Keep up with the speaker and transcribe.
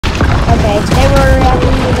Okay, today we're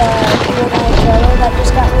reacting to the Fortnite trailer that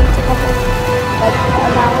just got leaked like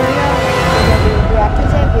an hour ago. We're gonna be reacting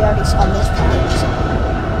to it. We already saw this part. So.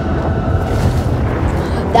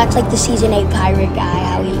 That's like the season 8 pirate guy,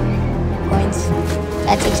 how he points.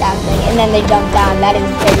 That's exactly. And then they jump down. That is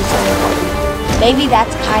very similar. Maybe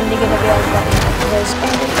that's kind of gonna be like what the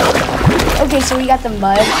standard. Okay, so we got the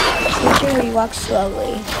mud feature where you walk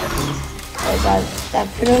slowly. That's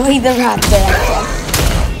definitely the raptor.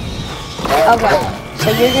 Okay, so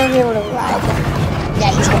you're gonna be able to ride.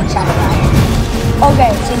 Yeah, he's gonna try to ride.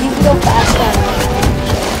 Okay, so you can go faster.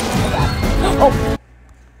 Oh,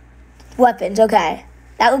 weapons. Okay,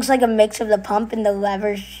 that looks like a mix of the pump and the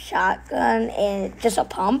lever shotgun, and just a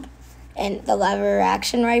pump, and the lever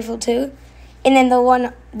action rifle too. And then the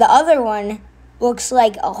other one looks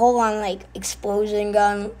like a whole on like explosion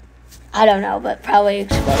gun. I don't know, but probably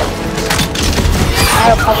explosion.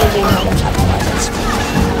 That'll probably be another type of weapons.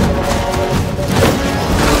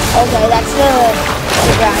 Okay, that's the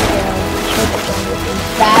ground zero.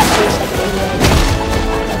 That is like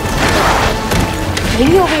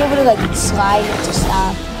maybe you'll be able to like slide it to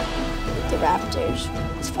stop the raptors.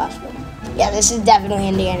 It's possible. Yeah, this is definitely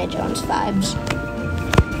Indiana Jones vibes.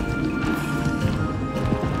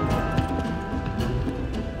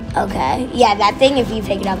 Okay, yeah, that thing, if you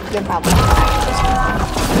pick it up, you're probably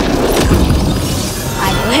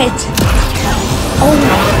I knew it. Oh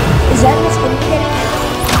no, is that the skin you're getting?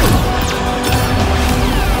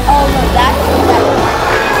 Oh no, that's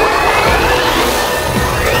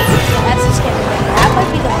the skin you're getting. That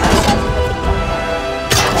might be the first time.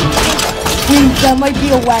 Dude, that might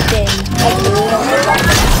be a weapon. Like, literally a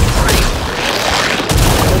weapon.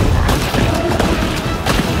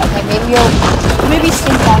 Okay, maybe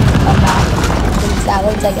stink bomb can come back. Since that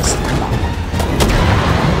looks like a stink bomb.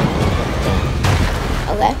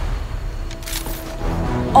 Okay.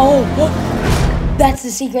 Oh, look! That's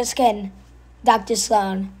the secret skin. Dr.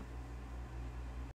 Sloan.